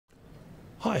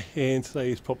Hi, in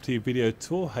today's property video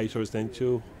tour, H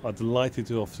Residential, I'm delighted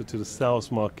to offer to the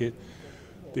sales market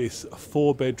this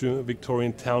 4-bedroom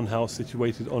Victorian townhouse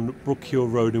situated on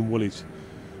Brookhill Road in Woolwich.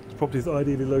 The property is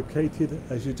ideally located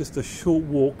as you're just a short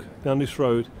walk down this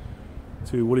road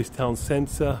to Woolwich Town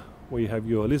Centre, where you have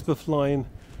your Elizabeth line,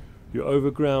 your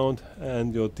overground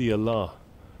and your DLR.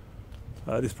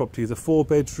 This property is a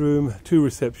 4-bedroom, 2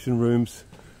 reception rooms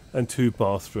and 2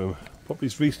 bathrooms. The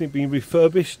property's recently been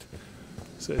refurbished,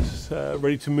 so it's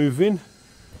ready to move in.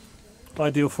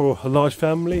 Ideal for a large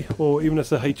family or even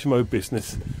as a HMO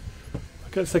business.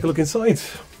 Okay, let's take a look inside.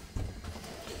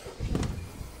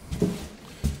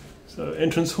 So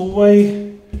entrance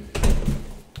hallway,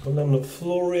 laminate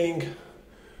flooring.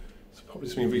 It's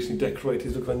probably been recently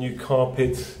decorated. Look at new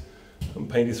carpets and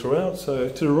painted throughout. So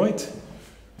to the right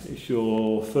is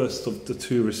your first of the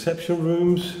 2 reception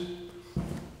rooms.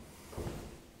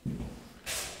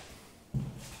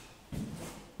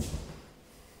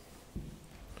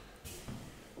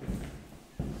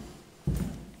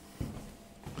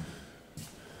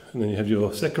 And then you have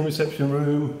your second reception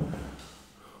room.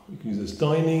 You can use as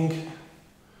dining.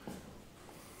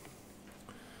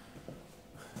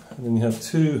 And then you have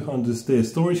 2 understairs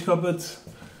storage cupboards.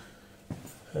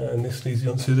 And this leads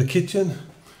you onto the kitchen.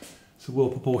 It's a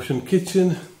well-proportioned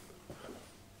kitchen.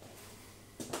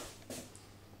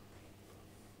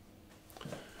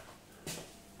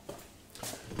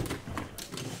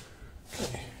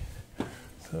 Okay.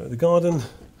 So the garden.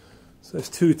 So it's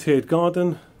 2-tiered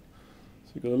garden.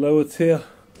 So you've got a lower tier,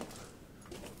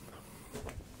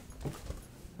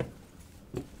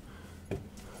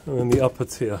 and then the upper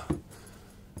tier.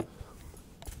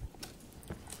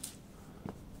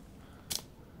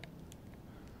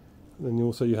 And then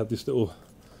you have this little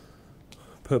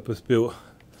purpose-built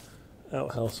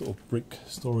outhouse or brick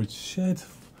storage shed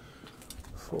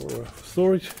for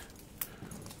storage.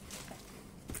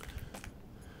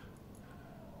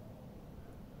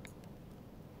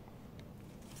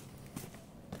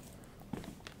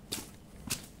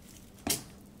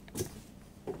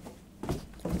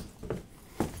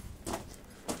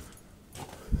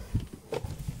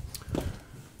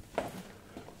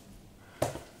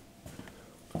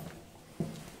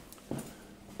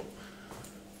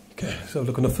 Okay, so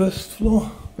look on the first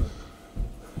floor.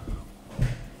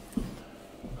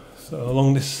 So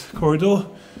along this corridor,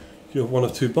 you have 1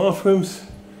 of 2 bathrooms.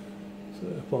 So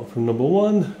bathroom number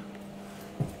 1,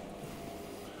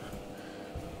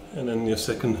 and then your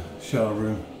second shower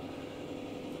room.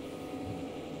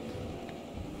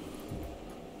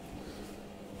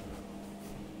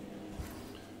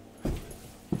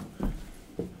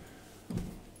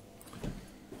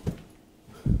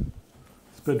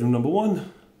 It's bedroom number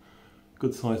 1.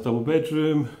 Good sized double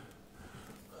bedroom,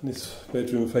 and this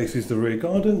bedroom faces the rear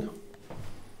garden.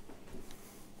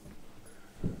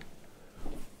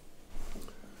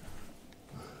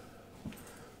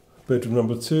 Bedroom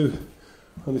number 2,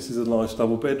 and this is a large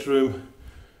double bedroom,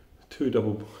 2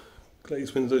 double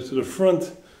glazed windows to the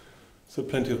front, so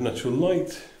plenty of natural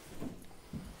light.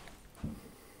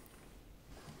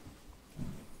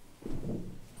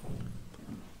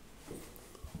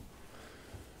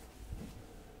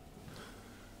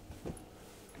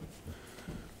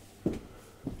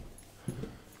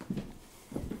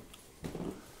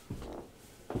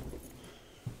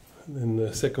 And then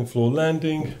the second floor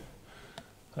landing,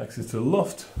 access to the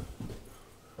loft.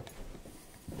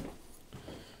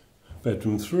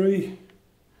 Bedroom 3.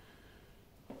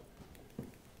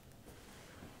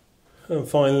 And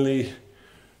finally,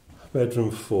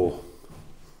 bedroom 4.